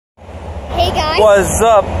Hey guys. What's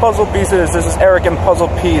up, Puzzle Pieces? This is Eric and Puzzle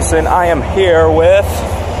Piece, and I am here with...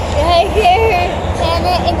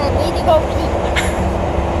 LenthierPlanet and I need to go pee.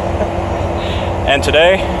 And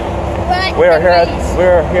today, we are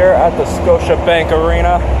here at the Scotiabank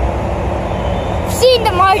Arena. Seeing the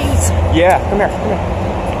Marlies. Yeah, come here.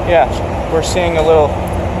 Yeah, we're seeing a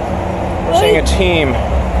team.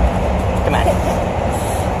 Come on.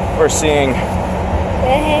 We're seeing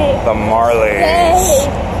the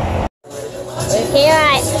Marlies. We're here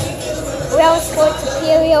at Real Sports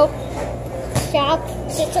Imperial Shop,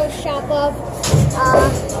 sister shop of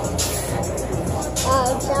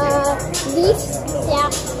the Leafs. Yeah.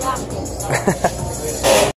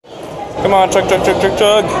 Come on, chug.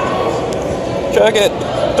 Chug it.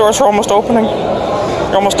 Doors are almost opening.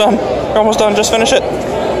 You're almost done. Just finish it.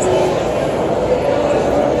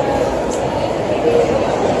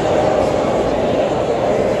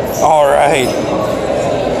 All right.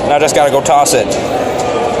 Now just gotta go toss it.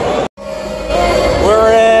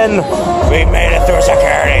 We're in. We made it through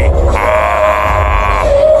security. Ah.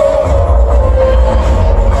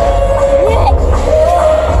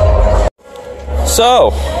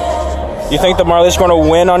 So, you think the Marlies are going to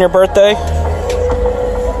win on your birthday?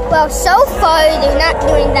 Well, so far they're not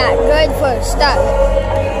doing that good for a start.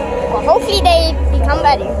 Well, hopefully they become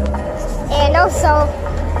better. And also,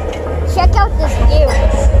 check out this view.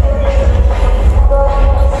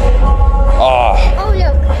 Oh,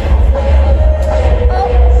 look.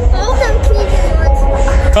 All them ones.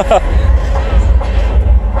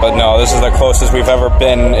 But no, this is the closest we've ever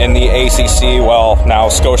been in the ACC, well, now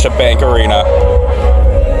Scotiabank Arena.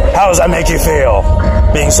 How does that make you feel,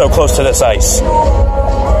 being so close to this ice?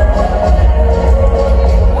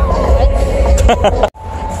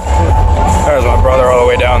 There's my brother all the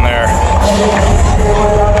way down there.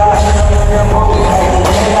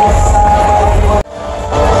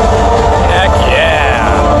 Heck yeah!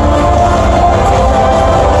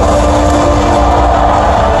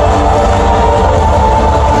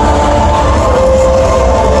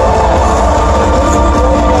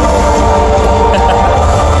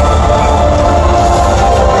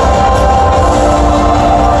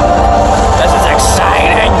 This is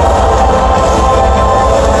exciting!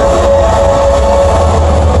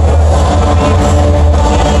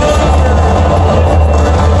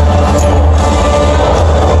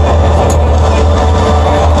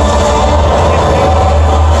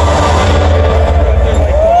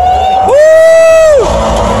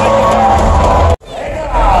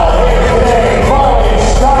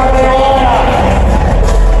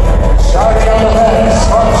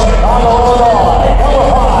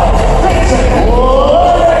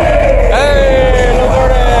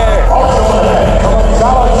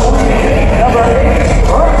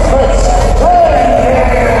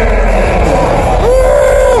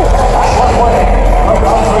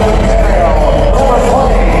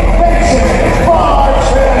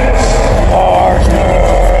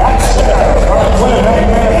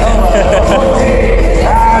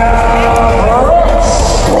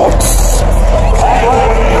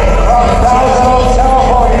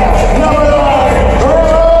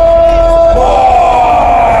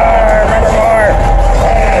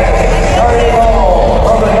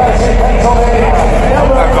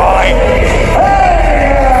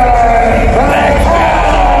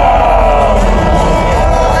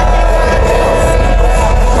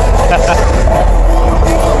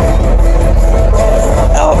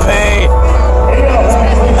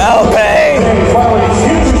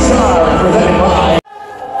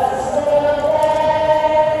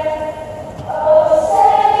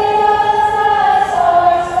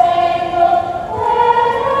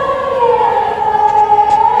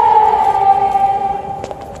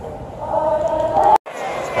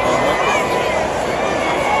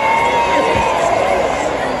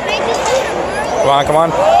 Come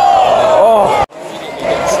on. Oh.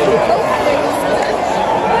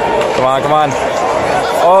 Come on.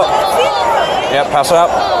 Oh. Yep, pass it up.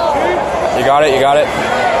 You got it.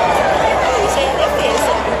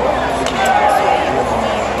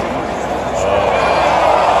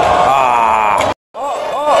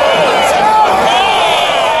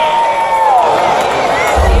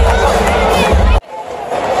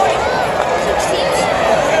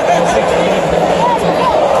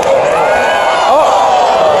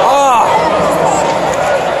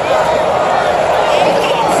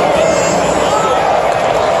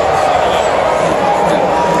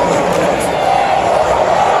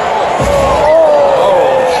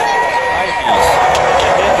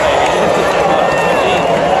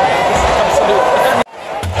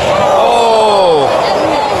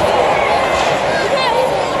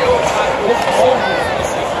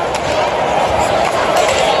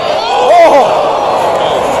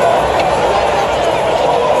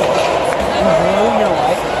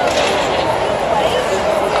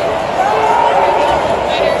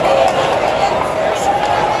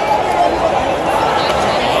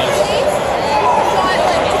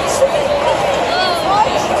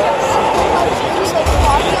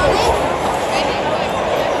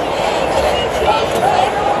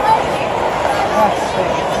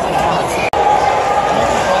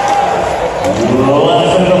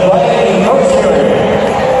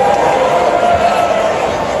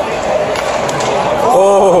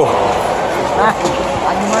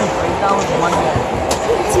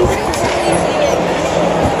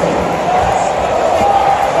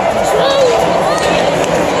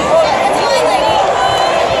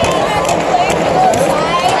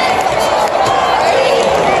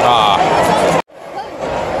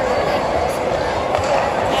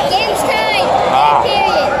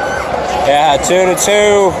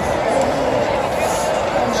 2-2.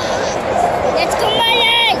 Let's go, Marlies!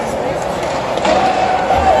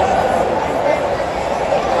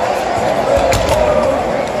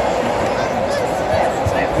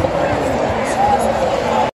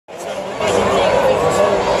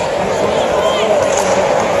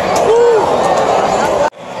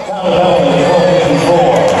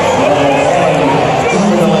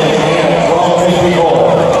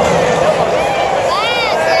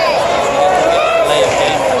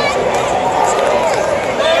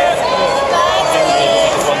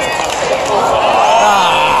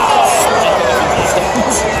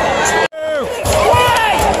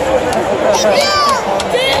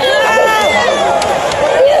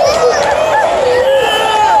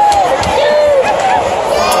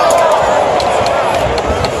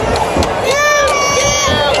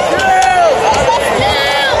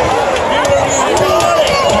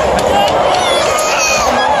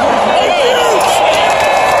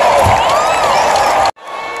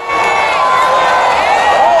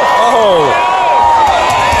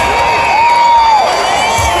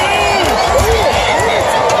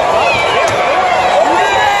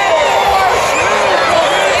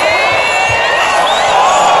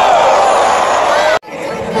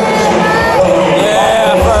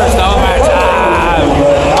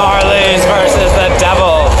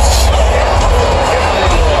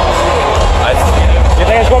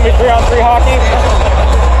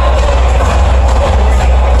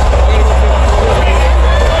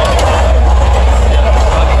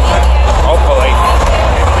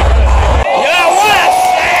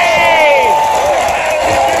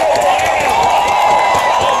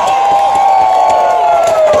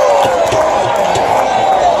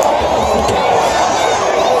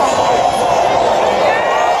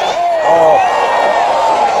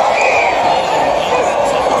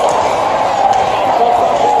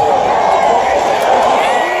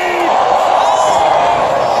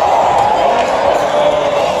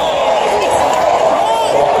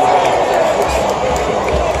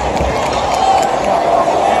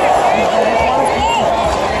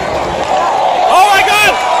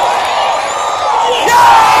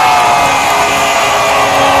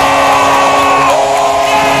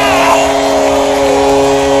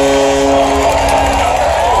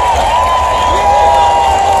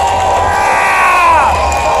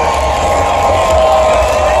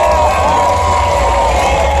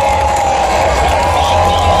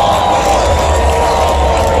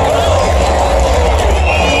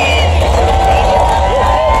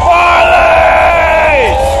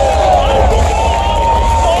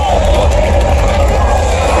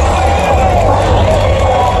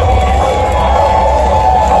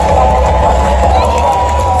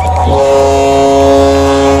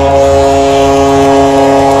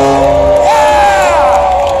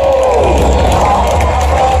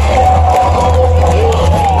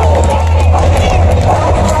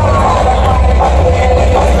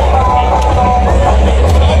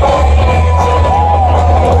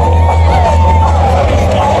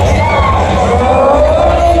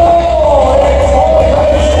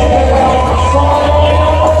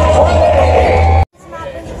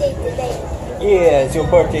 It's your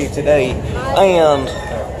birthday today, and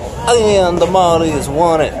the Marlies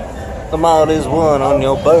won it. The Marlies won on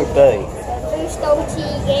your birthday. First OT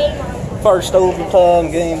game. First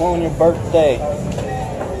overtime game on your birthday.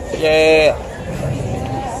 Yeah.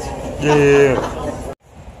 Yeah.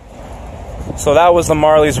 So that was the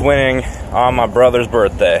Marlies winning on my brother's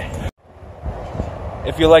birthday.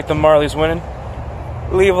 If you like the Marlies winning,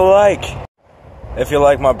 leave a like. If you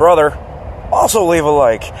like my brother, also leave a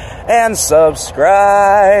like and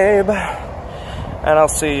subscribe. And I'll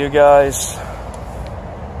see you guys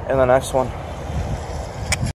in the next one.